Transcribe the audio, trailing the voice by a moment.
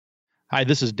Hi,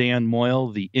 this is Dan Moyle,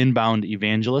 the inbound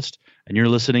evangelist, and you're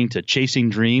listening to Chasing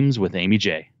Dreams with Amy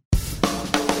J.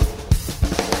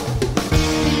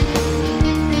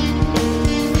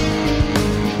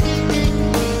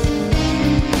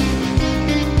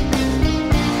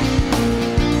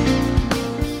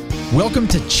 Welcome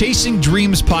to Chasing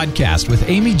Dreams podcast with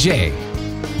Amy J.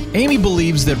 Amy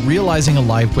believes that realizing a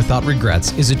life without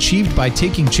regrets is achieved by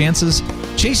taking chances,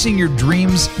 chasing your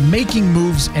dreams, making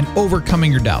moves, and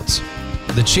overcoming your doubts.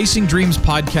 The Chasing Dreams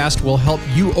podcast will help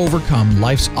you overcome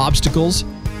life's obstacles,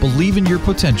 believe in your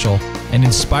potential, and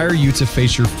inspire you to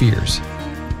face your fears.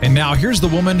 And now here's the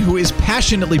woman who is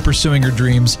passionately pursuing her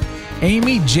dreams,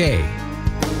 Amy J.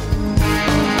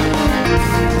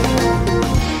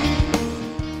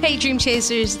 Hey Dream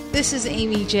Chasers, this is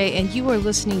Amy J, and you are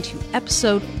listening to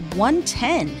episode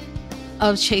 110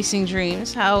 of Chasing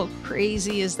Dreams. How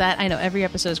crazy is that? I know every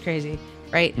episode is crazy,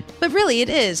 right? But really it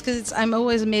is, because I'm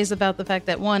always amazed about the fact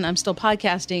that one, I'm still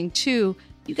podcasting, two,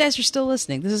 you guys are still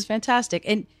listening. This is fantastic.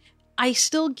 And I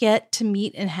still get to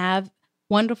meet and have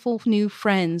wonderful new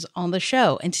friends on the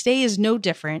show. And today is no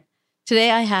different.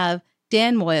 Today I have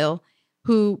Dan Moyle,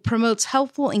 who promotes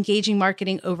helpful, engaging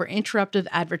marketing over interruptive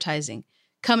advertising.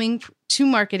 Coming to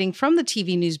marketing from the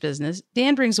TV news business,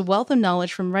 Dan brings a wealth of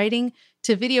knowledge from writing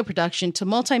to video production to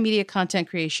multimedia content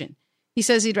creation. He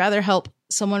says he'd rather help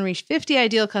someone reach 50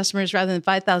 ideal customers rather than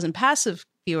 5,000 passive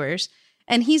viewers,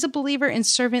 and he's a believer in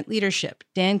servant leadership.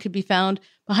 Dan could be found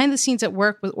behind the scenes at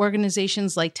work with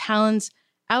organizations like Talons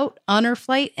Out, Honor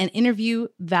Flight, and Interview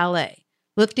Valet,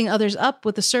 lifting others up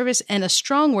with a service and a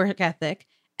strong work ethic.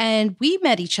 And we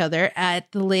met each other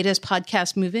at the latest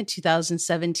podcast movement,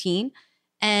 2017.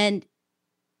 And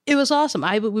it was awesome.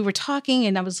 We were talking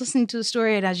and I was listening to the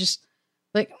story and I was just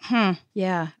like,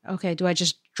 yeah, okay. Do I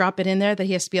just drop it in there that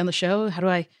he has to be on the show? How do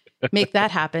I make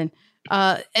that happen?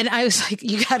 And I was like,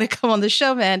 you got to come on the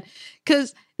show, man.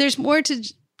 Because there's more to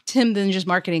him than just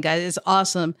marketing, guys. It's an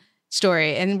awesome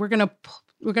story. And we're going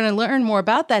to learn more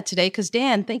about that today. Because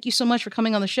Dan, thank you so much for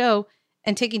coming on the show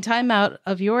and taking time out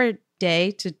of your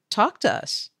day to talk to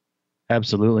us.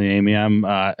 Absolutely, Amy. I'm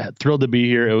thrilled to be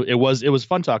here. It was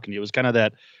fun talking to you. It was kind of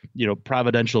that,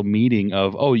 providential meeting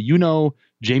of,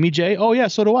 Jamie J. Oh yeah,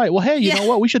 so do I. Well, hey, you know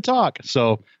what? We should talk.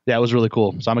 So yeah, it was really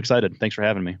cool. So I'm excited. Thanks for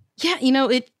having me. Yeah,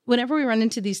 whenever we run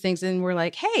into these things and we're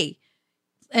like, hey,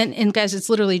 and guys,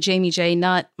 it's literally Jamie J,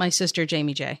 not my sister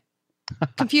Jamie J.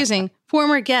 Confusing.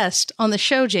 Former guest on the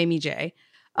show, Jamie J.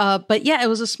 But yeah, it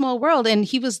was a small world, and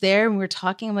he was there, and we were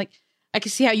talking. I'm like, I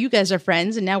can see how you guys are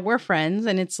friends, and now we're friends,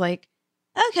 and it's like,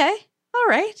 okay, all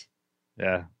right.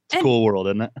 Yeah, it's a cool world,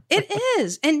 isn't it? It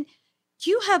is. And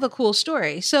you have a cool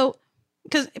story. So,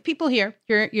 because people here,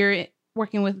 you're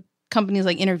working with companies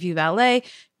like Interview Valet,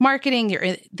 marketing,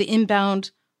 you're the inbound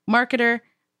marketer,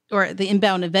 or the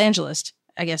inbound evangelist,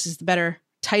 I guess is the better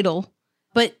title.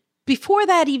 But before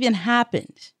that even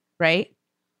happened, right?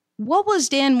 What was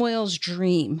Dan Moyle's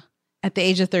dream at the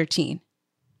age of 13?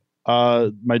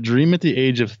 My dream at the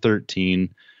age of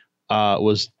 13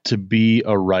 was to be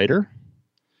a writer.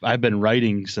 I've been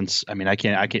writing since, I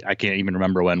can't even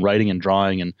remember when, writing and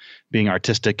drawing and being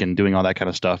artistic and doing all that kind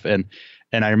of stuff. And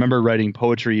I remember writing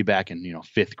poetry back in,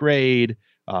 5th grade,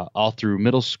 all through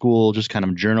middle school, just kind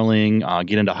of journaling,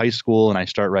 get into high school, and I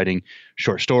start writing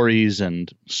short stories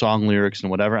and song lyrics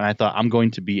and whatever. And I thought, I'm going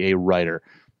to be a writer.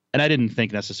 And I didn't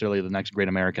think necessarily the next great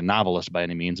American novelist by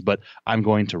any means, but I'm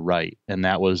going to write. And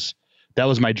that was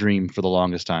my dream for the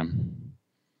longest time.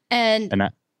 And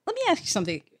let me ask you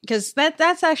something, because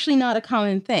that's actually not a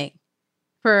common thing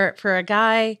for a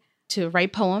guy to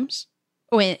write poems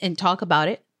and talk about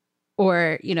it,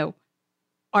 or,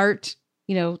 art,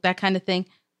 that kind of thing.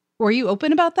 Were you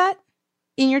open about that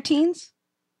in your teens?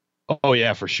 Oh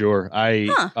yeah, for sure.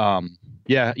 It's one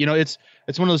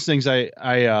of those things I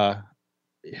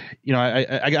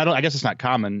guess it's not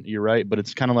common. You're right. But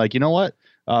it's kind of like,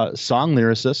 song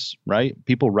lyricists, right?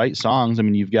 People write songs.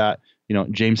 You've got,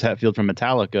 James Hetfield from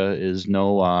Metallica is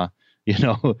no,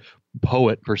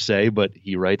 poet per se, but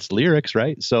he writes lyrics,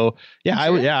 right? So yeah,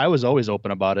 I was always open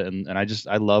about it. And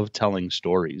I love telling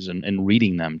stories and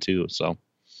reading them too. So.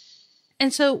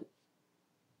 And so,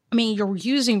 you're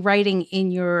using writing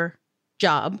in your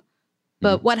job,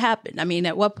 but what happened?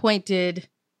 At what point did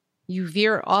you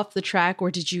veer off the track,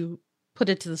 or did you put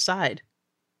it to the side?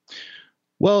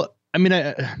 Well,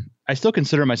 I still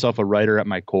consider myself a writer at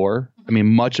my core.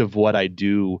 Much of what I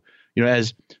do,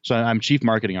 I'm chief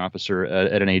marketing officer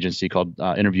at an agency called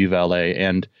Interview Valet,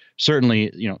 and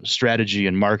certainly, strategy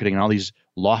and marketing and all these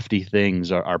lofty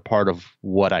things are part of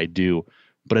what I do.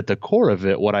 But at the core of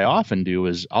it, what I often do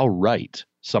is I'll write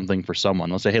something for someone.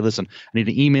 They'll say, hey, listen, I need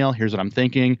an email. Here's what I'm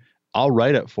thinking. I'll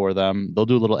write it for them. They'll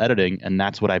do a little editing, and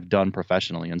that's what I've done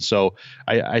professionally. And so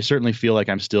I certainly feel like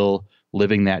I'm still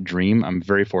living that dream. I'm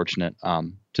very fortunate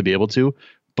to be able to,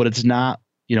 but it's not,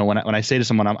 when I say to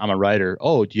someone, I'm a writer,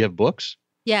 oh, do you have books?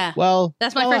 Yeah. Well,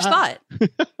 that's my first thought.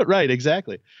 Right.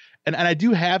 Exactly. And I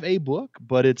do have a book,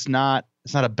 but it's not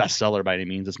a bestseller by any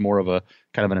means. It's more of a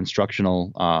kind of an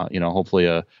instructional, hopefully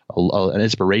an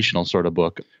inspirational sort of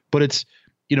book. But it's,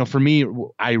 for me,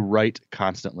 I write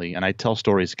constantly and I tell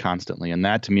stories constantly, and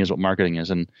that to me is what marketing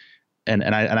is. And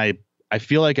I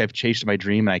feel like I've chased my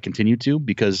dream, and I continue to,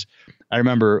 because I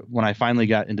remember when I finally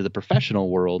got into the professional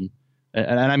world,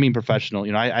 and I mean professional,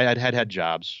 I had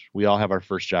jobs. We all have our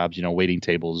first jobs, waiting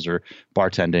tables or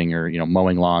bartending or,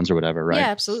 mowing lawns or whatever, right?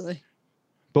 Yeah, absolutely.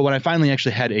 But when I finally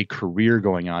actually had a career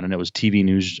going on, and it was TV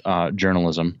news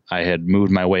journalism, I had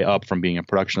moved my way up from being a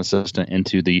production assistant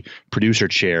into the producer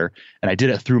chair, and I did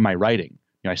it through my writing.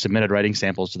 I submitted writing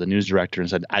samples to the news director and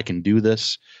said, I can do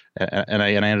this. And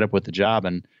I ended up with the job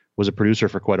and was a producer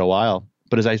for quite a while.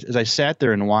 But as I sat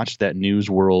there and watched that news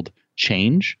world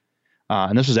change,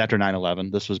 and this was after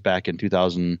 9/11. This was back in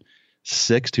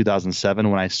 2006, 2007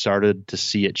 when I started to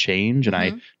see it change, and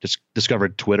I just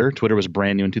discovered Twitter. Twitter was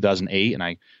brand new in 2008, and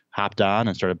I hopped on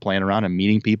and started playing around and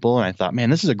meeting people, and I thought, man,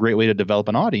 this is a great way to develop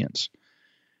an audience.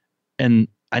 And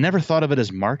I never thought of it as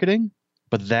marketing,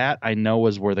 but that I know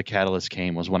was where the catalyst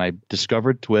came, was when I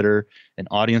discovered Twitter and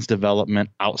audience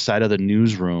development outside of the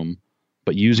newsroom,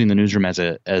 but using the newsroom as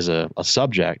a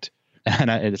subject.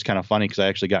 And it's kind of funny because I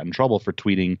actually got in trouble for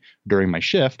tweeting during my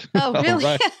shift. Oh, really?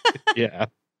 Right. Yeah.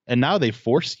 And now they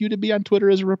force you to be on Twitter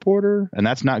as a reporter, and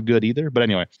that's not good either. But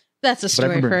anyway. That's a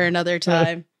story for another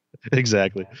time.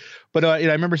 Exactly. But I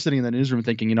remember sitting in the newsroom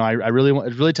thinking, I really want,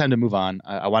 it's really time to move on.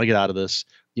 I want to get out of this.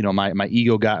 My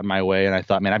ego got in my way, and I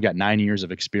thought, man, I've got 9 years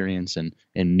of experience in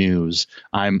news.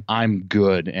 I'm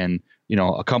good. And,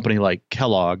 a company like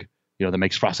Kellogg, that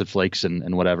makes Frosted Flakes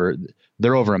and whatever,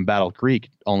 they're over in Battle Creek,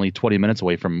 only 20 minutes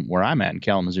away from where I'm at in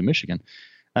Kalamazoo, Michigan.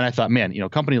 And I thought, man, a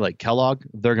company like Kellogg,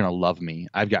 they're going to love me.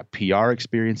 I've got PR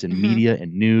experience in media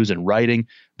and news and writing.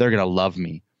 They're going to love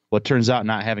me. Well, it turns out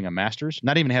not having a master's,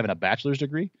 not even having a bachelor's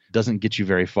degree, doesn't get you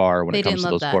very far when it comes to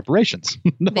those corporations.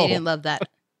 No. They didn't love that.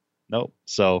 Nope.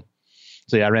 So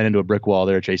yeah, I ran into a brick wall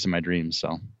there chasing my dreams.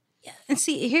 So yeah. And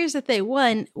see, here's the thing.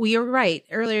 One, you're right.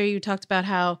 Earlier you talked about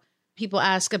how people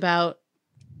ask about,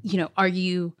 are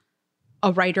you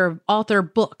a writer, author,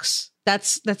 books?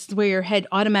 That's where your head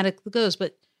automatically goes.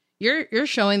 But you're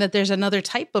showing that there's another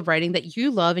type of writing that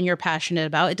you love and you're passionate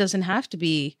about. It doesn't have to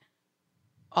be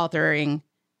authoring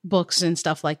books and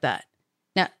stuff like that.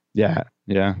 Now, yeah.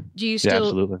 Do you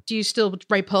still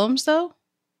write poems though?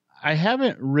 I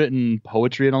haven't written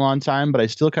poetry in a long time, but I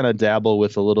still kind of dabble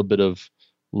with a little bit of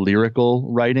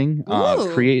lyrical writing.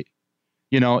 I'd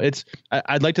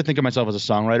like to think of myself as a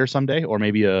songwriter someday, or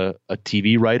maybe a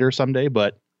TV writer someday.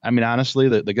 But I mean, honestly,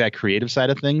 that creative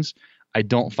side of things, I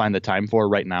don't find the time for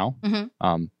right now.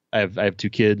 I have 2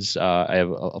 kids. I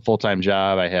have a full-time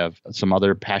job. I have some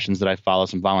other passions that I follow,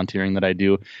 some volunteering that I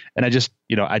do. And I just,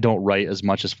 I don't write as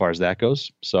much as far as that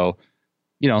goes. So,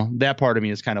 that part of me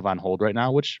is kind of on hold right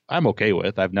now, which I'm okay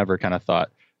with. I've never kind of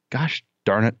thought, gosh,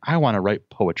 darn it, I want to write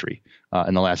poetry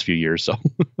in the last few years. So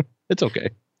it's okay.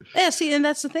 Yeah, see, and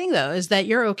that's the thing, though, is that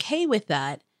you're okay with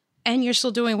that and you're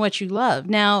still doing what you love.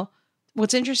 Now,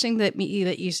 what's interesting that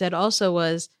you said also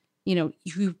was,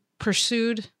 you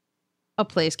pursued a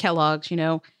place, Kellogg's,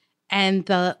 and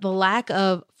the lack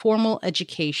of formal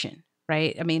education,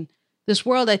 right? I mean, this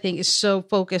world, I think, is so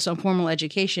focused on formal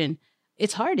education.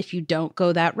 It's hard if you don't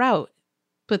go that route,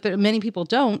 but many people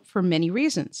don't for many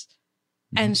reasons.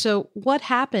 And so what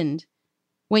happened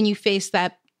when you faced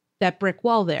that brick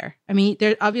wall there? I mean,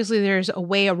 there's a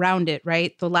way around it,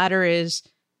 right? The ladder is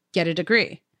get a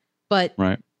degree, but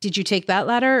Did you take that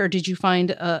ladder, or did you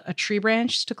find a tree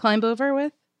branch to climb over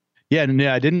with? Yeah,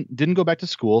 I didn't go back to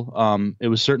school. It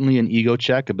was certainly an ego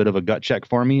check, a bit of a gut check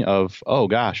for me of, oh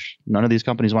gosh, none of these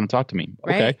companies want to talk to me.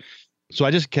 Okay. Right. So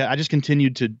I just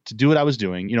continued to do what I was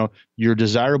doing. You're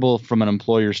desirable from an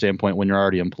employer standpoint when you're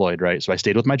already employed, right? So I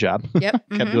stayed with my job, Yep.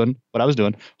 kept doing what I was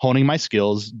doing, honing my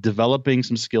skills, developing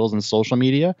some skills in social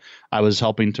media. I was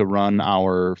helping to run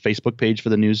our Facebook page for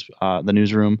the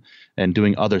newsroom, and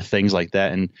doing other things like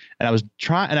that. And I was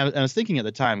I was thinking at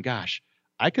the time, gosh,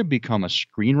 I could become a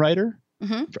screenwriter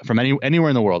from anywhere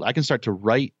in the world. I can start to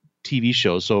write TV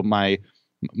shows. So my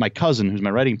cousin, who's my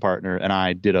writing partner, and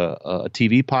I did a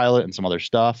TV pilot and some other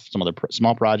stuff, some other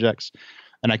small projects.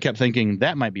 And I kept thinking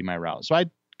that might be my route. So I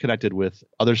connected with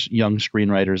other young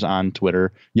screenwriters on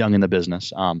Twitter, young in the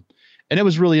business. And it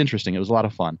was really interesting. It was a lot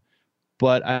of fun.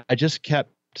 But I just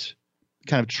kept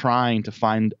kind of trying to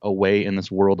find a way in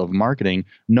this world of marketing,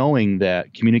 knowing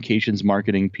that communications,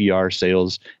 marketing, PR,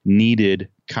 sales needed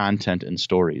content and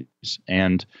stories.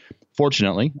 And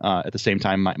fortunately, at the same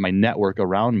time, my network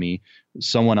around me,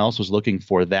 someone else was looking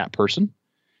for that person,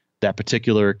 that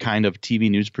particular kind of TV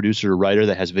news producer or writer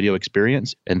that has video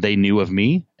experience, and they knew of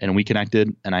me, and we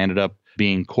connected, and I ended up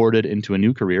being courted into a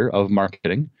new career of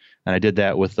marketing. And I did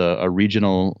that with a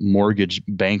regional mortgage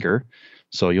banker.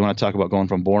 So you want to talk about going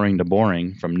from boring to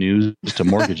boring, from news to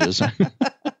mortgages.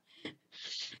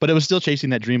 But it was still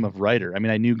chasing that dream of writer. I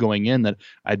mean, I knew going in that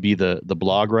I'd be the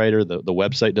blog writer, the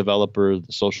website developer,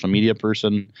 the social media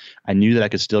person. I knew that I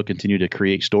could still continue to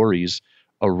create stories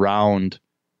around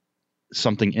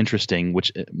something interesting,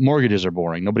 which mortgages are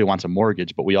boring. Nobody wants a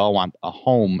mortgage, but we all want a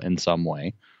home in some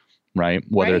way, right?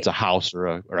 Whether it's a house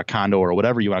or a condo or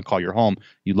whatever you want to call your home,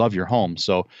 you love your home.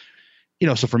 So,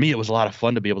 so for me, it was a lot of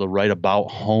fun to be able to write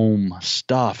about home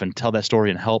stuff and tell that story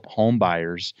and help home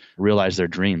buyers realize their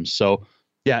dreams. So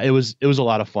yeah, it was a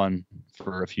lot of fun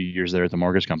for a few years there at the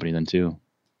mortgage company then too.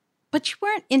 But you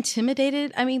weren't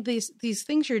intimidated. I mean, these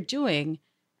things you're doing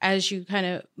as you kind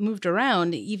of moved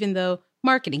around, even though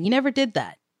marketing, you never did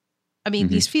that. I mean,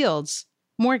 these fields,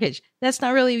 mortgage,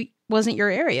 wasn't your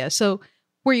area. So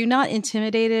were you not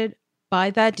intimidated by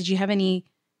that? Did you have any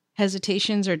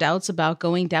hesitations or doubts about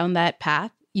going down that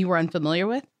path you were unfamiliar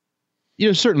with?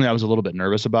 Certainly I was a little bit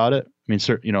nervous about it. I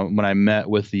mean, when I met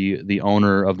with the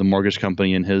owner of the mortgage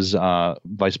company and his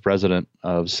vice president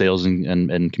of sales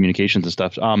and communications and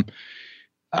stuff,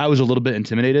 I was a little bit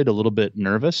intimidated, a little bit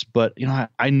nervous, but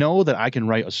I know that I can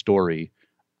write a story.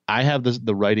 I have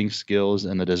the writing skills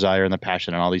and the desire and the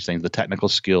passion and all these things, the technical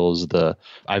skills,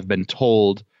 I've been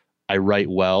told I write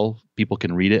well, people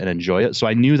can read it and enjoy it. So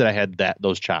I knew that I had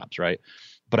those chops, right?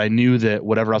 But I knew that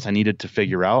whatever else I needed to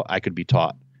figure out, I could be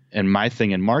taught. And my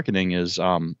thing in marketing is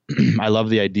I love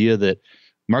the idea that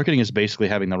marketing is basically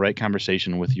having the right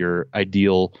conversation with your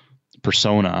ideal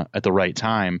persona at the right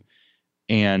time.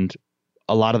 And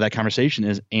a lot of that conversation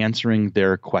is answering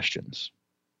their questions,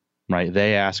 right?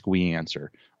 They ask, we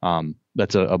answer.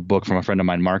 That's a book from a friend of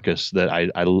mine, Marcus, that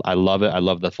I love it. I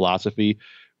love the philosophy.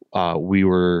 We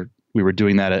were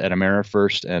doing that at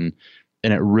AmeriFirst, and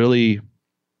it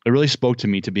really spoke to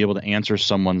me to be able to answer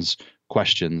someone's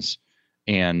questions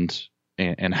and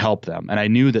help them. And I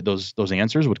knew that those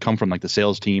answers would come from like the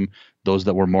sales team, those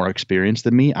that were more experienced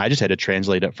than me. I just had to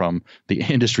translate it from the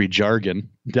industry jargon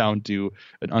down to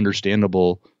an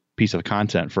understandable piece of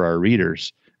content for our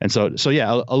readers. And so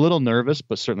yeah, a little nervous,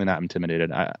 but certainly not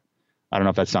intimidated. I don't know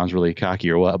if that sounds really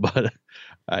cocky or what, but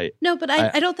I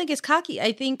don't think it's cocky.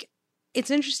 I think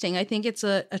it's interesting. I think it's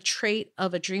a trait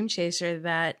of a dream chaser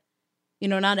that,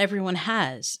 not everyone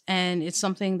has. And it's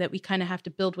something that we kind of have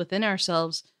to build within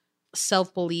ourselves: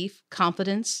 self-belief,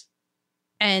 confidence,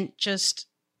 and just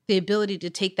the ability to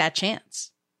take that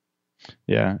chance.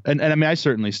 Yeah. And I mean, I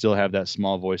certainly still have that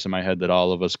small voice in my head that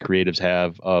all of us creatives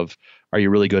have of, are you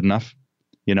really good enough?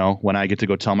 When I get to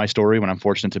go tell my story, when I'm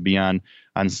fortunate to be on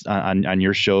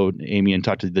your show, Amy, and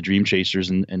talk to the dream chasers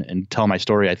and tell my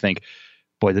story, I think,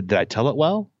 boy, did I tell it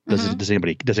well? Does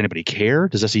anybody care?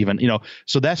 Does this even,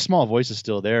 so that small voice is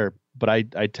still there, but I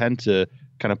tend to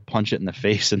kind of punch it in the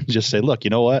face and just say, look, you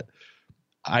know what?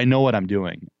 I know what I'm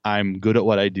doing. I'm good at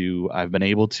what I do. I've been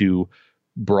able to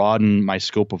broaden my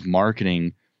scope of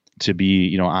marketing to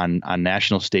be, on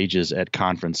national stages at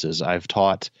conferences. I've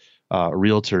taught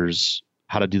realtors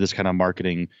how to do this kind of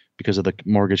marketing because of the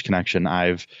Mortgage Connection.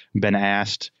 I've been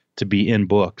asked to be in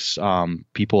books.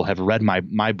 People have read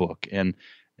my book, and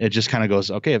it just kind of goes,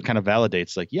 okay, it kind of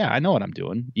validates like, yeah, I know what I'm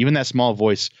doing. Even that small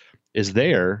voice is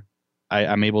there.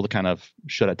 I'm able to kind of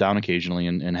shut it down occasionally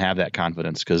and have that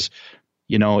confidence. Cause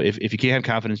if you can't have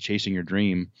confidence chasing your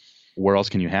dream, where else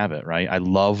can you have it? Right. I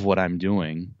love what I'm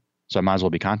doing, so I might as well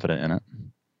be confident in it.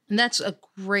 And that's a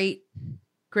great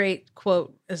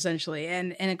quote, essentially,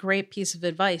 and a great piece of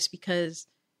advice, because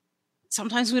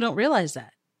sometimes we don't realize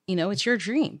that, it's your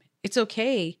dream. It's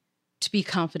okay to be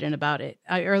confident about it.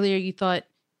 Earlier you thought,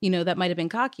 that might've been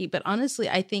cocky, but honestly,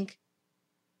 I think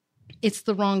it's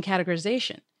the wrong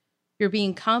categorization. You're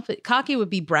being confident. Cocky would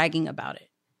be bragging about it.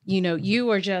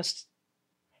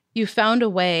 You found a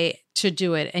way to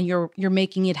do it, and you're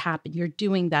making it happen. You're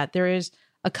doing that. There is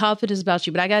a confidence about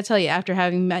you, but I got to tell you, after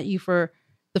having met you for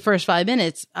the first 5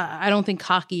 minutes, I don't think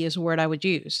cocky is a word I would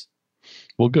use.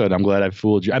 Well, good. I'm glad I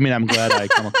fooled you. I mean, I'm glad I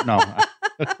come up. No.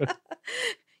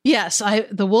 Yes,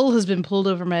 the wool has been pulled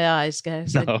over my eyes,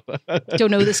 guys. No. I don't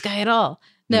know this guy at all.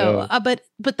 No. But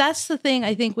that's the thing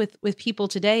I think with people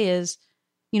today is,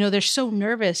 they're so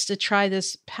nervous to try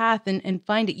this path and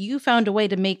find it. You found a way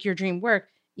to make your dream work,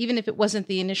 even if it wasn't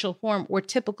the initial form or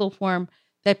typical form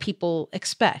that people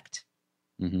expect.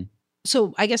 Mm-hmm.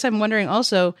 So I guess I'm wondering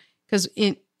also, because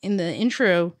in the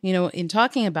intro, in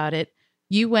talking about it,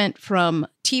 you went from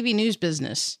TV news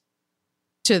business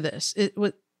to this.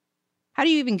 How do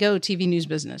you even go TV news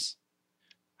business?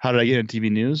 How did I get into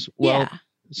TV news? Well, Yeah.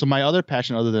 So my other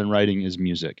passion other than writing is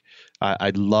music.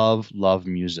 I love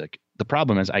music. The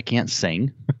problem is I can't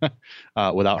sing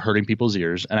without hurting people's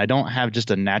ears. And I don't have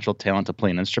just a natural talent to play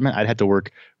an instrument. I'd have to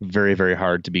work very, very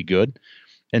hard to be good.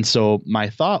 And so my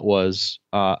thought was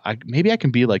maybe I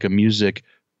can be like a music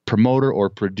promoter or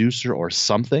producer or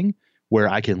something where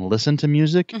I can listen to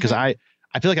music, because I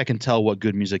feel like I can tell what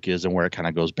good music is and where it kind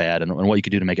of goes bad and what you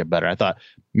could do to make it better. I thought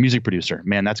music producer,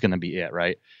 man, that's going to be it,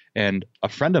 right? And a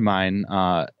friend of mine,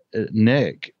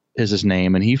 Nick is his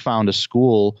name, and he found a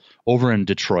school over in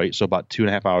Detroit, so about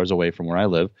 2.5 hours away from where I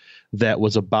live, that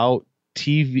was about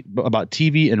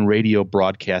TV and radio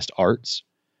broadcast arts.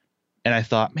 And I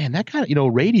thought, man, that kind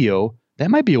of, radio,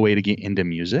 that might be a way to get into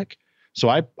music. So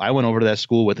I went over to that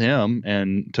school with him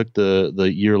and took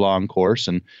the year-long course,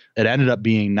 and it ended up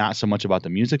being not so much about the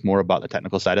music, more about the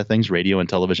technical side of things, radio and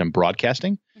television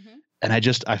broadcasting. Mm-hmm.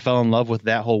 And I fell in love with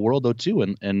that whole world though too.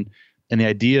 And the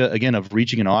idea, again, of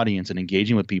reaching an audience and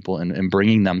engaging with people and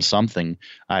bringing them something.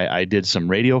 I did some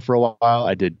radio for a while.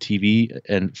 I did TV,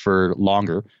 and for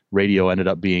longer. Radio ended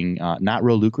up being not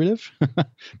real lucrative.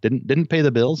 didn't pay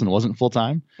the bills and wasn't full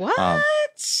time. What?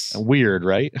 Weird,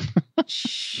 right?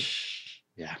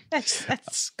 Yeah.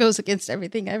 That's goes against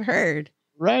everything I've heard.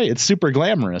 Right. It's super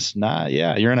glamorous.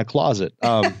 Yeah, you're in a closet.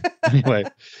 Anyway,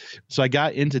 so I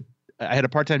had a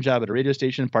part-time job at a radio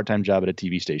station, part-time job at a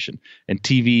TV station, and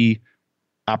TV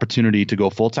opportunity to go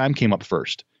full-time came up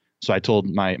first. So I told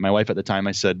my wife at the time,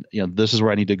 I said, this is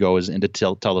where I need to go, is into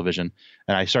television.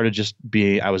 And I started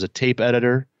I was a tape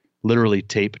editor, literally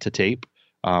tape to tape.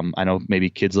 I know maybe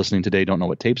kids listening today don't know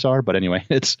what tapes are, but anyway,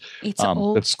 it's an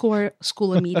old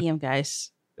school of medium,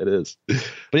 guys. It is.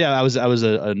 But yeah, I was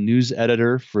a news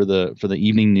editor for the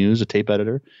evening news, a tape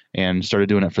editor, and started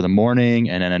doing it for the morning.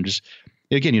 And then I'm just,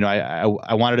 again,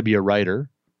 I wanted to be a writer.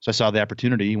 So I saw the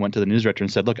opportunity, went to the news director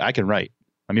and said, look, I can write.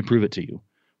 Let me prove it to you.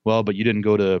 Well, but you didn't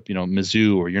go to,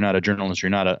 Mizzou, or you're not a journalist.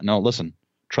 No, listen,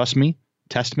 trust me,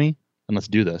 test me, and let's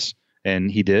do this. And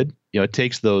he did. It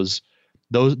takes those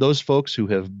folks who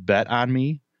have bet on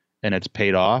me and it's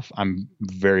paid off. I'm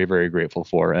very, very grateful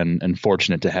for and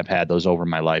fortunate to have had those over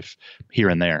my life here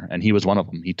and there. And he was one of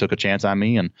them. He took a chance on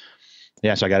me. And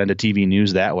yeah, so I got into TV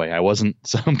news that way. I wasn't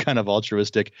some kind of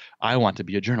altruistic, I want to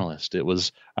be a journalist. It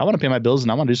was, I want to pay my bills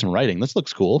and I want to do some writing. This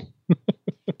looks cool.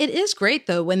 It is great,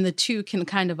 though, when the two can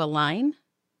kind of align.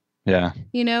 Yeah.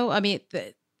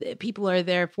 The people are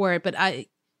there for it. But I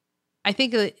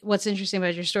think what's interesting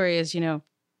about your story is,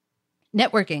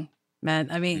 networking, man.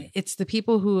 It's the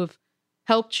people who have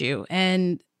helped you,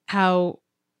 and how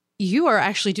you are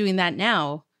actually doing that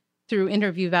now through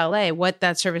Interview Valet, what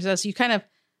that service does. You kind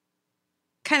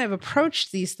of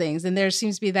approach these things, and there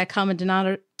seems to be that common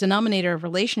denominator of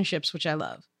relationships, which I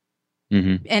love.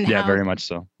 Mm-hmm. And yeah, very much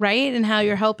so. Right. And how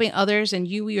you're helping others, and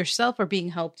you yourself are being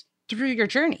helped through your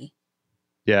journey.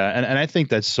 Yeah. And I think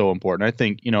that's so important. I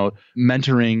think,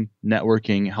 mentoring,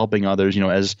 networking, helping others,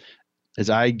 as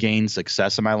I gain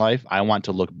success in my life, I want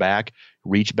to look back,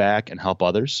 reach back, and help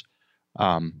others.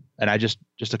 And I just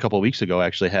a couple of weeks ago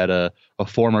actually had a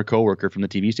former coworker from the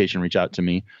TV station reach out to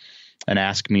me and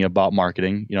ask me about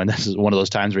marketing. And this is one of those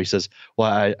times where he says,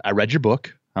 well, I read your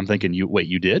book. I'm thinking,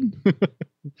 you did?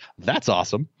 That's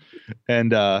awesome.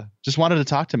 And just wanted to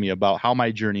talk to me about how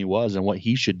my journey was and what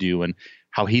he should do and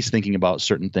how he's thinking about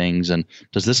certain things. And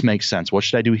does this make sense? What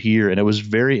should I do here? And it was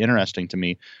very interesting to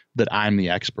me that I'm the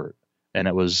expert. And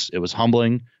it was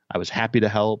humbling. I was happy to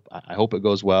help. I hope it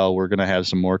goes well. We're going to have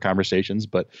some more conversations.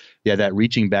 But yeah, that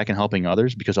reaching back and helping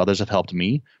others because others have helped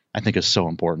me, I think is so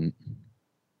important.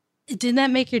 Didn't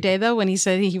that make your day, though, when he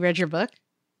said he read your book?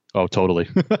 Oh, totally.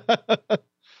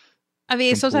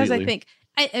 Sometimes I think,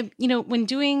 when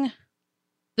doing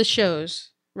the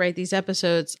shows, right, these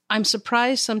episodes, I'm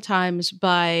surprised sometimes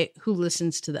by who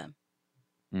listens to them.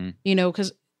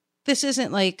 Because this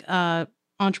isn't like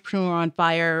Entrepreneur on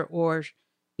Fire or,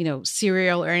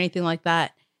 Serial or anything like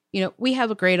that. We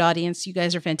have a great audience. You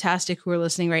guys are fantastic who are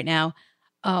listening right now.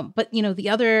 But, the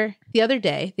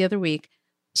other week,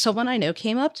 someone I know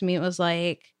came up to me and was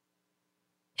like,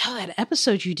 oh, that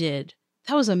episode you did,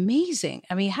 that was amazing.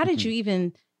 How did you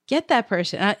even get that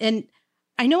person? And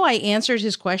I know I answered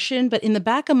his question, but in the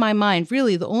back of my mind,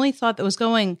 really, the only thought that was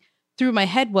going through my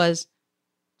head was,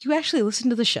 you actually listen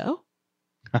to the show?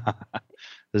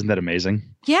 Isn't that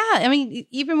amazing? Yeah.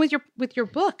 Even with your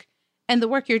book. and the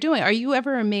work you're doing. Are you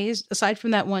ever amazed, aside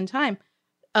from that one time,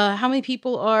 how many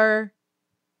people are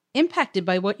impacted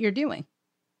by what you're doing?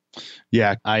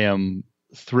 Yeah, I am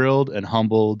thrilled and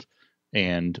humbled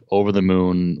and over the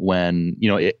moon when,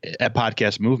 at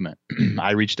Podcast Movement,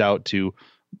 I reached out to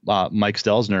Mike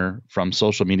Stelzner from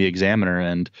Social Media Examiner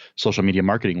and Social Media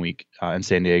Marketing Week in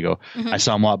San Diego. I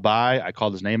saw him walk by. I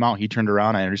called his name out. He turned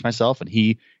around. I introduced myself, and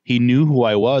he knew who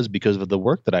I was because of the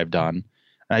work that I've done.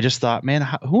 And I just thought, man,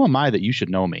 who am I that you should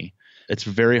know me? It's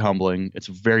very humbling. It's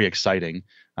very exciting.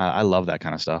 I love that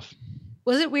kind of stuff.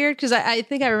 Was it weird? Because I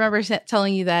think I remember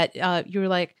telling you that you were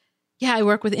like, yeah, I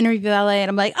work with Interview Valet. And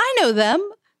I'm like, I know them.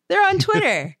 They're on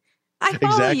Twitter. I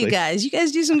follow you guys. You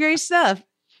guys do some great stuff.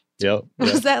 Yep.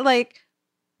 Was that like,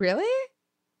 really?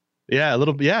 Yeah, a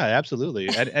little bit. Yeah, absolutely.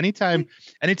 Anytime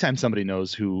somebody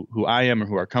knows who I am or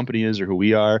who our company is or who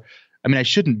we are, I mean, I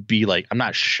shouldn't be like, I'm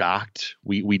not shocked.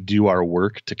 We do our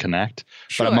work to connect,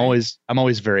 sure. But I'm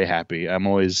always very happy. I'm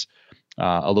always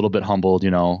a little bit humbled,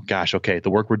 gosh, okay, the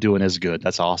work we're doing is good.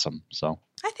 That's awesome. So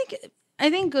I think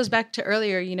it goes back to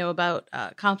earlier, about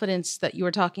confidence that you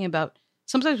were talking about.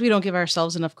 Sometimes we don't give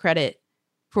ourselves enough credit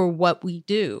for what we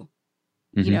do.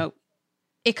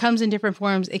 It comes in different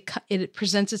forms. It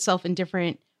presents itself in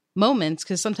different moments,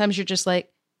 because sometimes you're just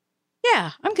like,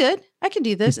 yeah, I'm good. I can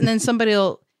do this. And then somebody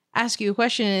will ask you a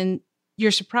question and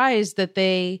you're surprised that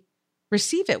they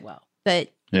receive it well, that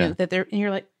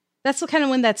you're like, that's the kind of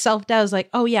when that self-doubt is like,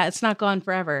 oh yeah, it's not gone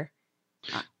forever.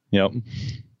 Yep.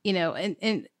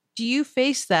 And do you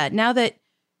face that now that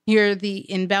you're the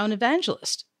inbound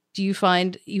evangelist? Do you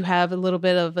find you have a little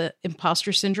bit of an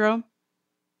imposter syndrome?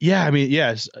 Yeah, I mean,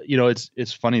 yes.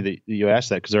 It's funny that you asked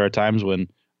that, because there are times when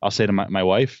I'll say to my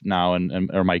wife now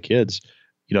or my kids,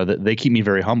 that they keep me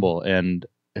very humble, and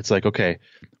it's like, okay,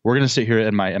 we're gonna sit here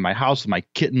in my house with my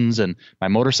kittens and my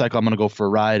motorcycle. I'm gonna go for a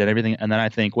ride and everything, and then I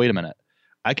think, wait a minute,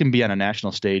 I can be on a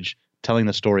national stage telling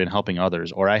the story and helping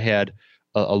others. Or I had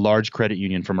a large credit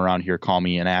union from around here call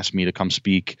me and ask me to come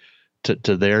speak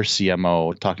to their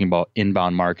CMO talking about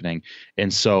inbound marketing,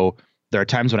 and so there are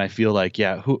times when I feel like,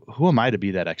 yeah, who am I to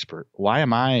be that expert? Why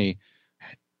am I?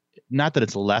 Not that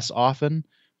it's less often,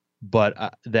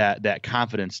 but that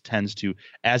confidence tends to,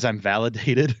 as I'm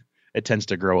validated, it tends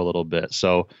to grow a little bit.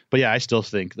 So, but yeah, I still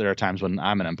think there are times when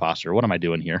I'm an imposter. What am I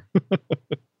doing here?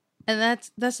 And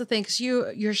that's the thing, because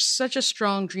you're such a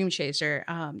strong dream chaser.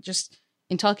 Just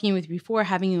in talking with you before,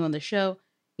 having you on the show,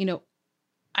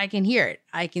 I can hear it,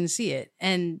 I can see it,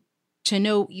 and to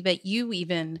know that you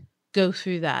even go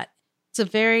through that. It's a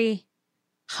very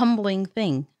humbling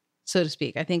thing, so to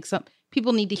speak. I think some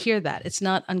people need to hear that. It's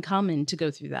not uncommon to go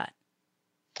through that.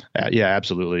 Yeah,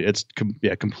 absolutely. It's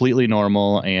completely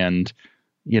normal. And,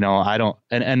 I don't,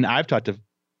 and I've talked to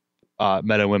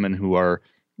men and women who are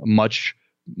much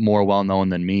more well-known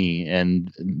than me,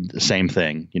 and the same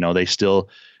thing, they still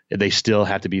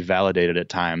have to be validated at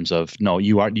times of, no,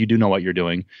 you do know what you're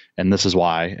doing, and this is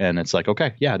why. And it's like,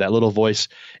 okay, yeah, that little voice,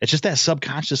 it's just that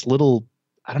subconscious little,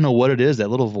 I don't know what it is. That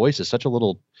little voice is such a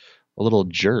little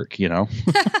jerk, That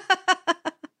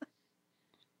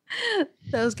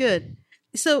was good.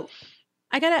 So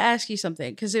I got to ask you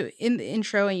something, because in the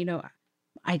intro, and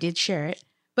I did share it,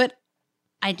 but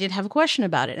I did have a question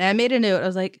about it. And I made a note. I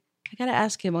was like, I got to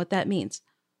ask him what that means.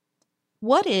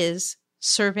 What is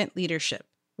servant leadership?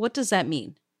 What does that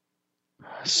mean?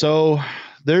 So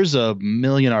there's a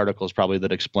million articles probably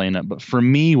that explain it. But for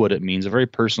me, what it means, a very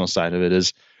personal side of it,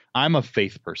 is I'm a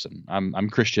faith person. I'm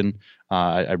Christian.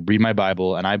 I read my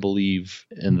Bible, and I believe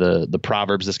in the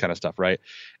Proverbs, this kind of stuff, right?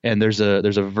 And there's a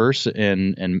verse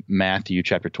in Matthew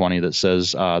chapter 20 that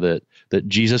says that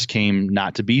Jesus came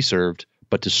not to be served,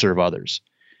 but to serve others.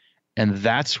 And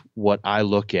that's what I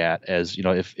look at as,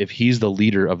 if he's the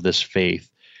leader of this faith,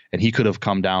 and he could have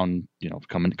come down,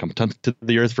 come to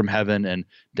the earth from heaven and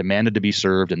demanded to be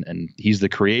served, and he's the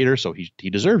creator, so he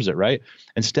deserves it, right?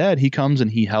 Instead, he comes and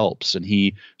he helps and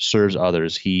he serves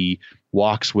others. He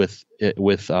walks with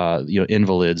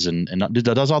invalids and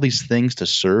does all these things to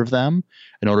serve them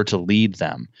in order to lead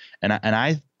them. And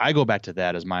I go back to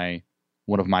that as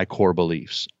one of my core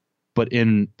beliefs. But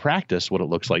in practice, what it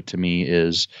looks like to me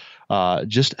is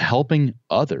just helping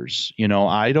others.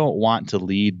 I don't want to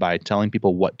lead by telling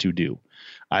people what to do.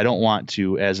 I don't want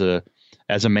to, as a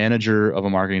manager of a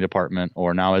marketing department,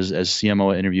 or now as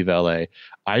CMO at Interview Valet,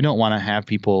 I don't want to have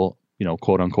people,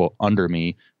 quote unquote, under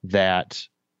me that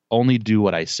only do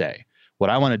what I say. What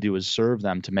I want to do is serve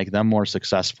them to make them more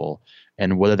successful.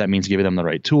 And whether that means giving them the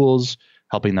right tools,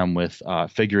 helping them with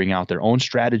figuring out their own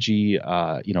strategy,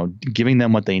 giving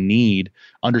them what they need,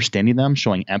 understanding them,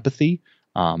 showing empathy.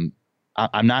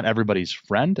 I'm not everybody's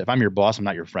friend. If I'm your boss, I'm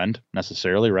not your friend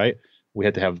necessarily, right? we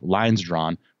have to have lines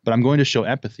drawn, but I'm going to show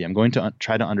empathy. I'm going to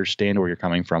try to understand where you're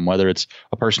coming from, whether it's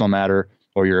a personal matter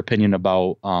or your opinion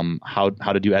about how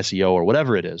to do SEO or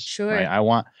whatever it is. Sure. Right? I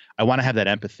want to have that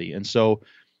empathy. And so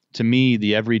to me,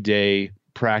 the everyday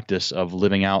practice of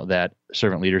living out that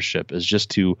servant leadership is just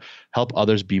to help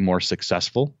others be more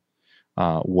successful,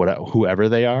 whoever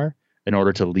they are, in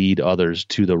order to lead others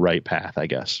to the right path, I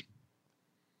guess.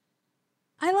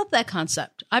 I love that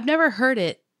concept. I've never heard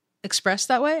it expressed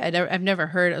that way. I've never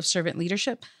heard of servant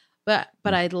leadership, but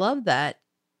I love that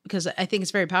because I think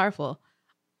it's very powerful.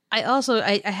 I also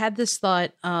I had this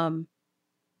thought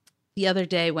the other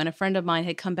day when a friend of mine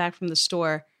had come back from the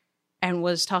store and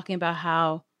was talking about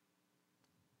how,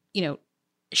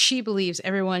 she believes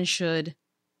everyone should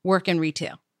work in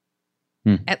retail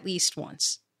at least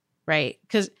once, right?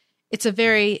 Because it's a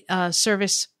very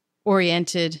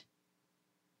service-oriented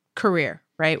career,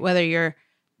 right? Whether you're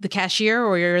the cashier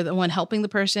or you're the one helping the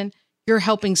person, you're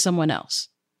helping someone else.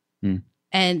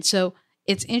 And so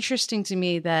it's interesting to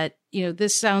me that,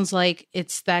 this sounds like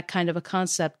it's that kind of a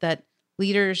concept that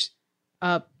leaders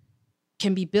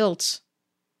can be built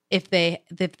if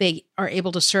they are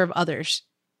able to serve others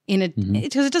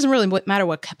because it doesn't really matter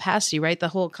what capacity, right? The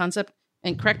whole concept,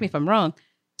 and correct me if I'm wrong,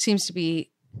 seems to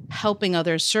be helping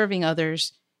others, serving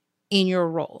others in your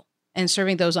role and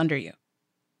serving those under you.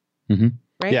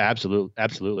 Right? Yeah,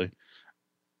 absolutely.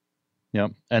 Yeah,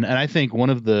 and I think one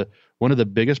of the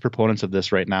biggest proponents of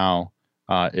this right now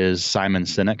is Simon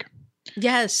Sinek.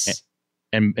 Yes.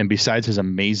 And besides his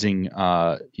amazing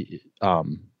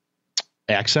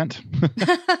accent,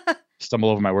 stumble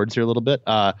over my words here a little bit.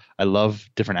 I love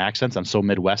different accents. I'm so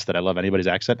Midwest that I love anybody's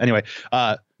accent. Anyway,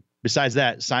 besides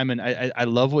that, Simon, I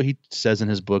love what he says in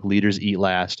his book, Leaders Eat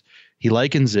Last. He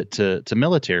likens it to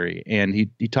military, and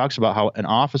he talks about how an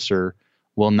officer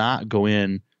will not go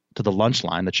in to the lunch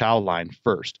line, the chow line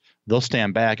first. They'll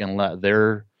stand back and let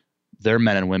their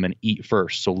men and women eat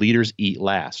first. So leaders eat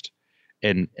last.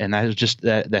 And that is just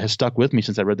that has stuck with me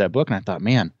since I read that book. And I thought,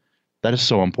 man, that is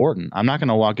so important. I'm not going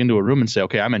to walk into a room and say,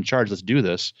 okay, I'm in charge, let's do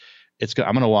this.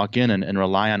 I'm going to walk in and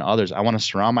rely on others. I want to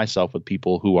surround myself with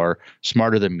people who are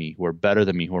smarter than me, who are better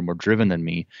than me, who are more driven than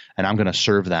me, and I'm going to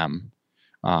serve them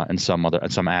in some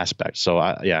aspect. So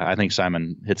I think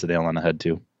Simon hits the nail on the head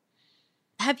too.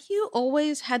 Have you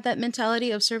always had that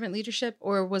mentality of servant leadership,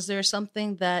 or was there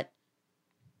something that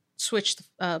flipped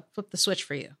the switch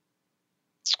for you?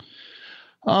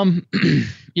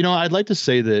 I'd like to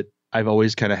say that I've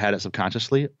always kind of had it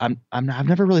subconsciously. I've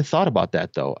never really thought about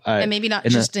that though. And maybe not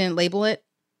didn't label it.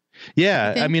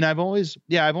 Yeah. I mean, I've always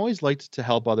liked to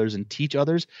help others and teach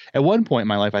others. At one point in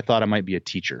my life, I thought I might be a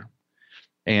teacher,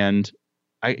 and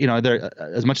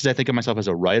as much as I think of myself as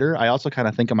a writer, I also kind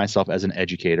of think of myself as an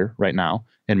educator right now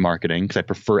in marketing because I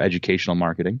prefer educational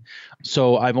marketing.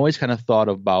 So I've always kind of thought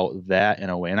about that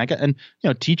in a way. And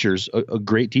teachers, a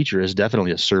great teacher is definitely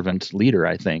a servant leader,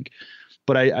 I think.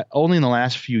 But I only in the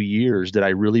last few years did I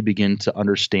really begin to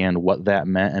understand what that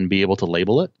meant and be able to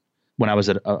label it. When I was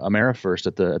at AmeriFirst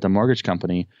at the mortgage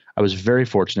company, I was very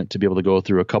fortunate to be able to go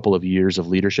through a couple of years of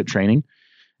leadership training,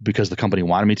 because the company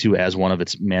wanted me to as one of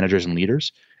its managers and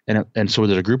leaders. And so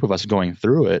there's a group of us going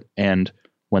through it. And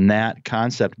when that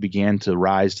concept began to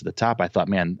rise to the top, I thought,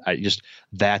 man,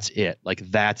 that's it.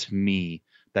 Like, that's me.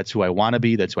 That's who I want to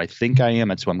be. That's who I think I am.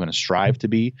 That's who I'm going to strive to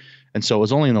be. And so it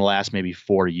was only in the last maybe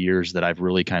 4 years that I've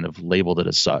really kind of labeled it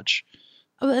as such.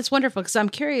 Oh, that's wonderful. Because I'm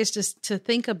curious to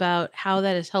think about how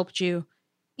that has helped you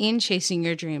in chasing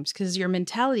your dreams, because your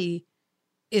mentality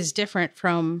is different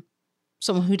from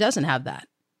someone who doesn't have that.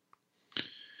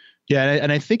 Yeah,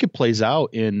 and I think it plays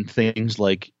out in things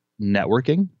like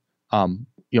networking.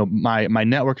 My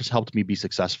network has helped me be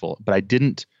successful, but I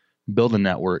didn't build a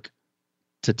network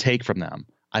to take from them.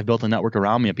 I've built a network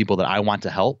around me of people that I want to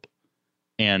help.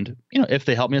 And, if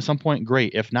they help me at some point,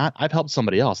 great. If not, I've helped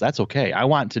somebody else. That's okay. I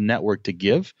want to network to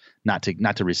give, not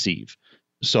to receive.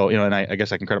 So, and I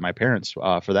guess I can credit my parents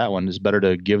for that one. It's better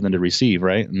to give than to receive,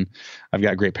 right? And I've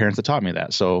got great parents that taught me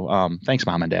that. So thanks,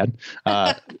 Mom and Dad.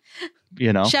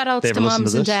 Shout outs to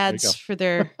moms and dads for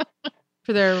their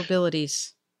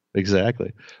abilities.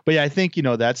 Exactly. But yeah, I think,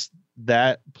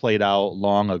 that played out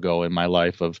long ago in my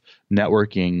life of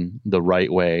networking the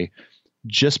right way,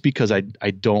 just because I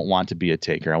don't want to be a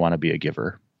taker. I want to be a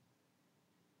giver.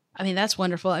 I mean, that's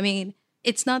wonderful. I mean,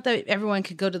 it's not that everyone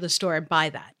could go to the store and buy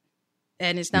that.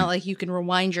 And it's not like you can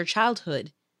rewind your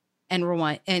childhood and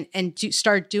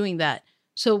start doing that.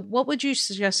 So what would you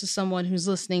suggest to someone who's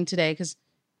listening today? Because,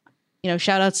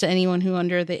 shout outs to anyone who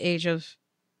under the age of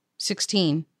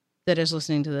 16 that is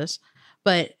listening to this.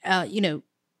 But,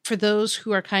 for those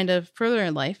who are kind of further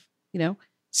in life,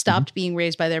 stopped being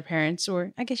raised by their parents,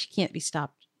 or I guess you can't be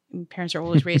stopped. Parents are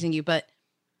always raising you, but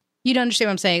you don't understand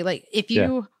what I'm saying. Like if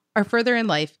you are further in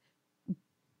life,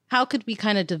 how could we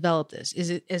kind of develop this? Is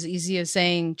it as easy as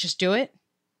saying, just do it?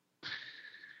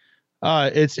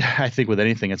 I think with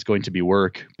anything, it's going to be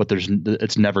work, but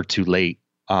it's never too late.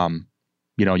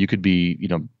 You could be,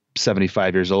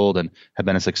 75 years old and have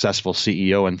been a successful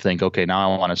CEO and think, okay,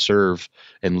 now I want to serve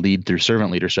and lead through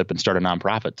servant leadership and start a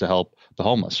nonprofit to help the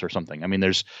homeless or something. I mean,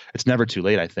 it's never too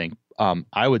late, I think.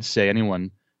 I would say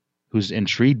anyone who's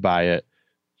intrigued by it,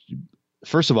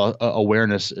 first of all,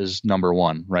 awareness is number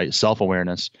one, right?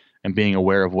 Self-awareness and being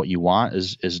aware of what you want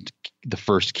is the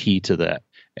first key to that.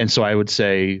 And so I would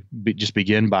say just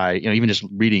begin by, even just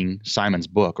reading Simon's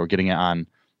book or getting it on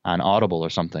Audible or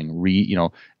something.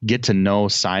 Get to know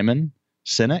Simon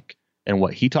Sinek and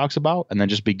what he talks about, and then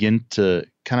just begin to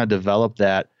kind of develop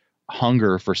that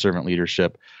hunger for servant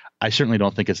leadership. I certainly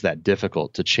don't think it's that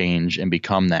difficult to change and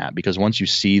become that, because once you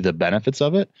see the benefits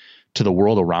of it to the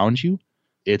world around you,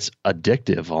 it's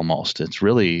addictive almost. It's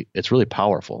really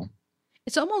powerful.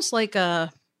 It's almost like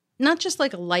not just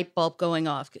like a light bulb going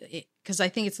off, because I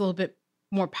think it's a little bit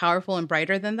more powerful and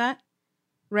brighter than that,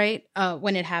 right?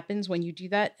 When it happens, when you do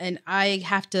that. And I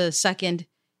have to second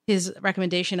his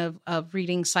recommendation of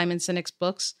reading Simon Sinek's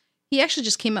books. He actually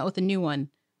just came out with a new one,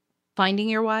 Finding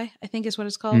Your Why, I think is what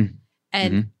it's called.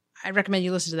 And I recommend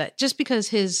you listen to that, just because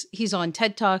he's on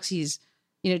TED Talks, he's,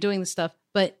 doing the stuff,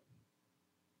 but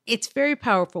it's very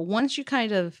powerful. Once you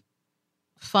kind of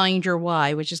find your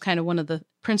why, which is kind of one of the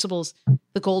principles,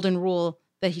 the golden rule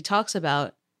that he talks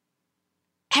about,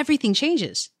 everything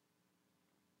changes.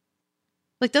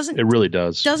 Like, it really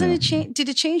does. Doesn't it change? Did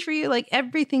it change for you? Like,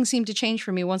 everything seemed to change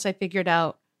for me once I figured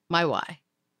out my why.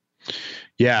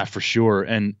 Yeah, for sure.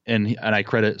 And I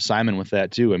credit Simon with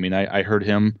that too. I mean, I heard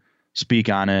him speak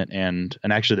on it, and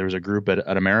actually there was a group at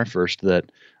AmeriFirst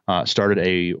that started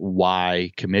a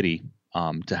why committee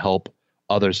to help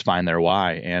others find their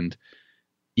why. And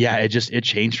yeah, it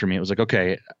changed for me. It was like,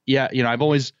 okay, yeah, I've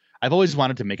always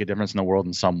wanted to make a difference in the world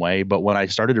in some way, but when I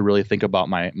started to really think about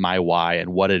my why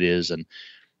and what it is and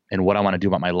what I want to do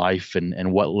about my life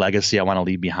and what legacy I want to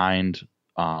leave behind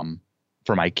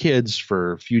for my kids,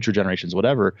 for future generations,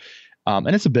 whatever.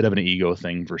 And it's a bit of an ego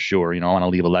thing for sure. I want to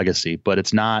leave a legacy, but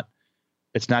it's not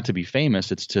to be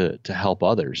famous. It's to help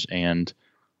others. And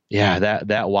yeah,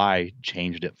 that why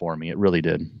changed it for me. It really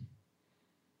did.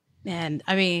 Man,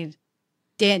 I mean,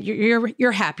 Dan,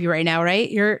 you're happy right now, right?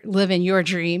 You're living your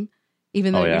dream,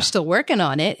 even though you're still working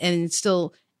on it and it's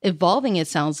still evolving, it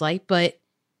sounds like, but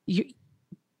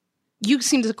you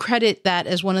seem to credit that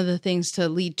as one of the things to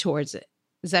lead towards it.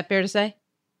 Is that fair to say?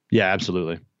 Yeah,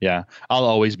 absolutely. Yeah. I'll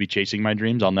always be chasing my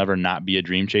dreams. I'll never not be a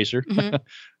dream chaser. Mm-hmm.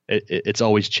 It's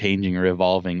always changing or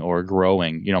evolving or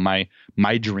growing.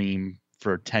 My dream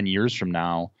for 10 years from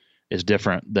now is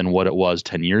different than what it was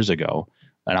 10 years ago.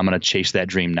 And I'm going to chase that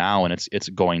dream now, and it's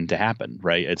going to happen,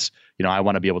 right? It's, I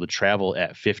want to be able to travel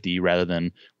at 50 rather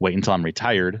than wait until I'm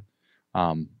retired,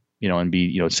 and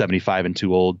be, 75 and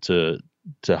too old to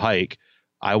hike.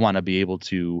 I want to be able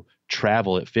to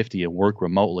travel at 50 and work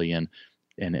remotely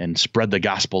and spread the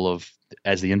gospel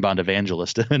as the inbound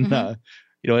evangelist and,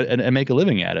 and make a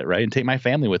living at it, right? And take my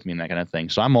family with me and that kind of thing.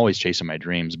 So I'm always chasing my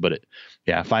dreams, but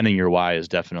finding your why is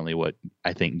definitely what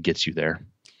I think gets you there.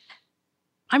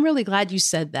 I'm really glad you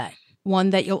said that.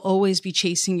 One, that you'll always be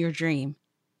chasing your dream.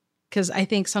 Because I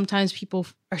think sometimes people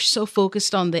are so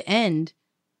focused on the end,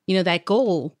 that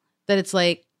goal, that it's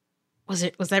like, was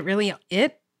that really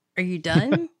it? Are you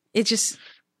done? It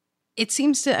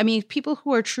seems to, people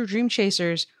who are true dream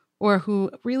chasers or who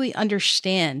really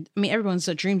understand, everyone's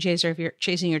a dream chaser if you're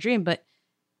chasing your dream, but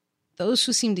those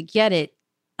who seem to get it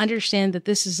understand that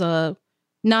this is it's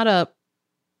not a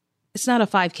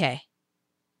 5K.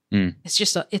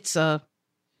 It's a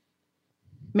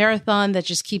marathon that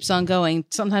just keeps on going,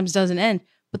 sometimes doesn't end.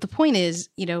 But the point is,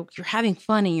 you're having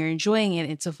fun and you're enjoying it.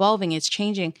 It's evolving, it's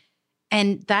changing.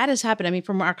 And that has happened.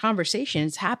 From our conversation,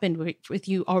 it's happened with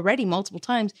you already multiple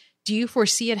times. Do you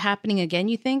foresee it happening again,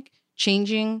 you think?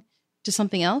 Changing to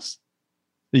something else?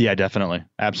 Yeah, definitely.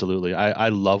 Absolutely. I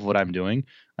love what I'm doing.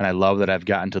 And I love that I've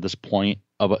gotten to this point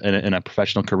in a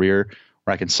professional career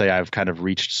where I can say I've kind of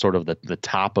reached sort of the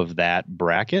top of that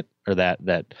bracket or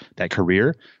that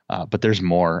career. But there's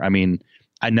more.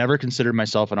 I never considered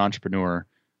myself an entrepreneur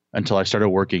until I started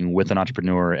working with an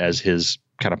entrepreneur as his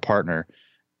kind of partner.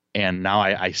 And now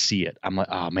I see it. I'm like,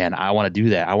 oh man, I want to do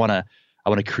that. I want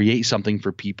to create something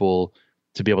for people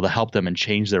to be able to help them and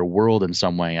change their world in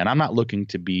some way. And I'm not looking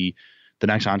to be the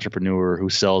next entrepreneur who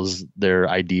sells their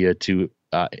idea to,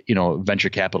 venture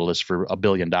capitalists for $1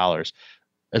 billion.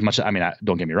 as much. I mean,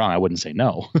 don't get me wrong. I wouldn't say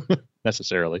no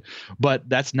necessarily, but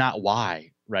that's not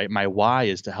why, right? My why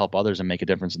is to help others and make a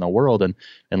difference in the world and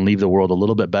leave the world a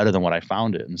little bit better than what I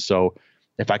found it. And so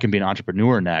if I can be an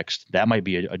entrepreneur next, that might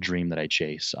be a dream that I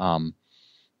chase.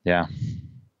 Yeah.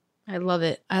 I love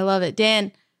it. I love it.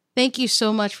 Dan, thank you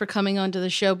so much for coming onto the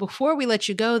show. Before we let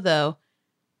you go, though,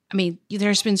 I mean,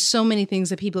 there's been so many things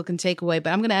that people can take away,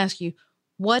 but I'm going to ask you,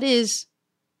 what is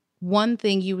one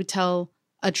thing you would tell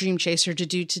a dream chaser to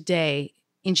do today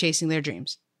in chasing their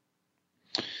dreams?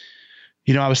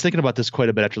 You know, I was thinking about this quite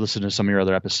a bit after listening to some of your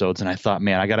other episodes, and I thought,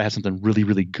 man, I got to have something really,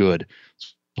 really good.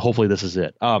 Hopefully this is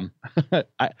it.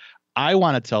 I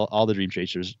want to tell all the dream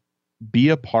chasers, be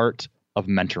a part of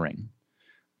mentoring,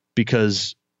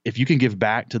 because if you can give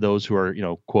back to those who are,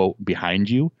 quote, behind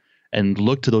you and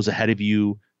look to those ahead of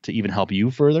you to even help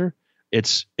you further,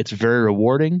 it's very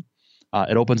rewarding.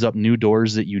 It opens up new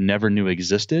doors that you never knew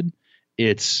existed.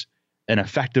 It's an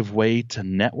effective way to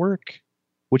network,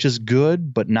 which is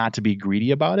good, but not to be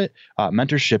greedy about it.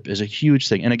 Mentorship is a huge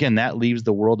thing. And again, that leaves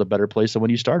the world a better place than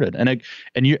when you started. And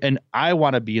I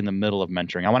want to be in the middle of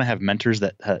mentoring. I want to have mentors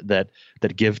that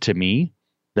give to me,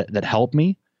 that help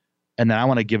me. And then I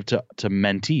want to give to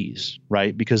mentees,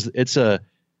 right? Because it's a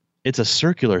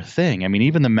circular thing. I mean,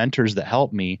 even the mentors that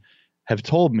help me have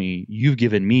told me, you've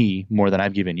given me more than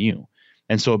I've given you.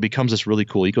 And so it becomes this really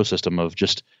cool ecosystem of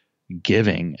just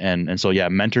giving. And so, yeah,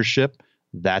 mentorship,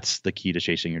 that's the key to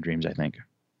chasing your dreams, I think.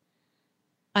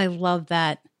 I love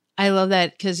that. I love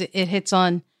that because it hits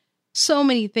on so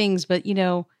many things. But,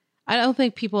 I don't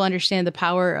think people understand the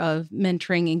power of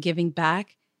mentoring and giving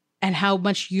back and how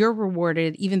much you're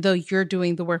rewarded, even though you're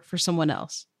doing the work for someone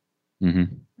else.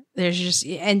 Mm-hmm.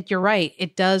 And you're right.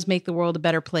 It does make the world a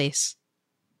better place.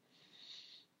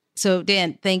 So,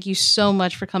 Dan, thank you so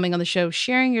much for coming on the show,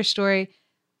 sharing your story,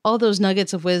 all those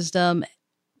nuggets of wisdom.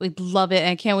 We'd love it. And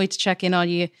I can't wait to check in on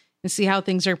you and see how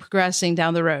things are progressing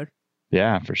down the road.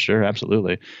 Yeah, for sure.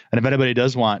 Absolutely. And if anybody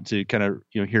does want to kind of,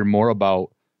 hear more about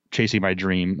chasing my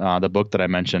dream, the book that I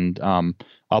mentioned,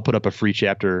 I'll put up a free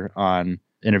chapter on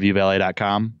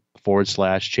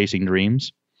interviewvalet.com/chasing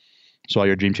dreams. So all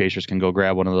your dream chasers can go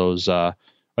grab one of those, and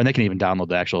they can even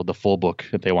download the full book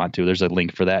if they want to. There's a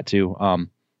link for that too, on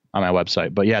my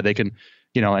website. But yeah, they can,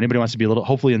 anybody wants to be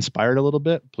hopefully inspired a little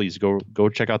bit, please go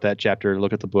check out that chapter,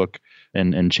 look at the book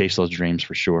and chase those dreams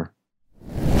for sure.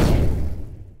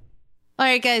 All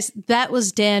right, guys, that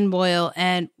was Dan Boyle,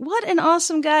 and what an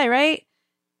awesome guy, right?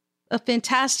 A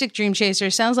fantastic dream chaser.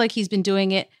 Sounds like he's been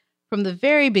doing it from the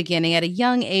very beginning at a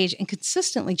young age and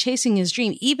consistently chasing his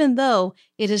dream, even though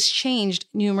it has changed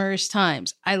numerous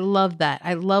times. I love that.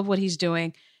 I love what he's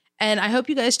doing. And I hope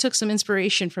you guys took some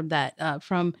inspiration from that,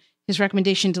 from his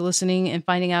recommendation to listening and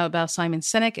finding out about Simon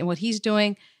Sinek and what he's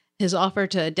doing, his offer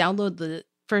to download the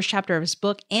first chapter of his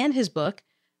book and his book.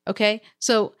 Okay.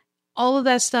 So all of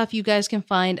that stuff you guys can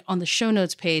find on the show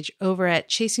notes page over at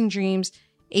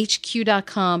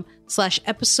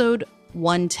chasingdreamshq.com/episode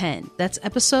 110. That's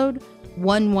episode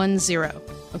 110.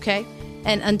 Okay.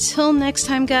 And until next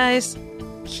time, guys,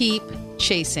 keep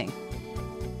chasing.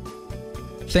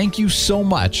 Thank you so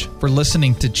much for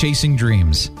listening to Chasing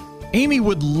Dreams. Amy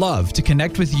would love to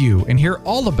connect with you and hear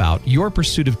all about your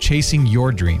pursuit of chasing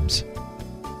your dreams.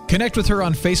 Connect with her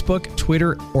on Facebook,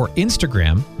 Twitter, or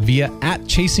Instagram via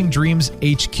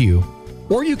 @ChasingDreamsHQ.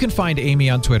 Or you can find Amy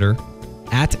on Twitter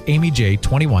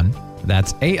 @AmyJ21.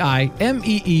 That's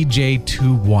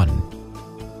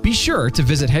AIMEEJ21. Be sure to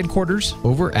visit headquarters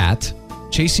over at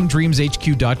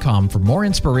ChasingDreamsHQ.com for more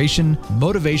inspiration,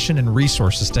 motivation, and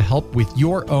resources to help with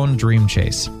your own dream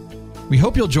chase. We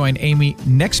hope you'll join Amy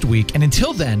next week, and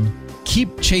until then,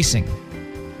 keep chasing.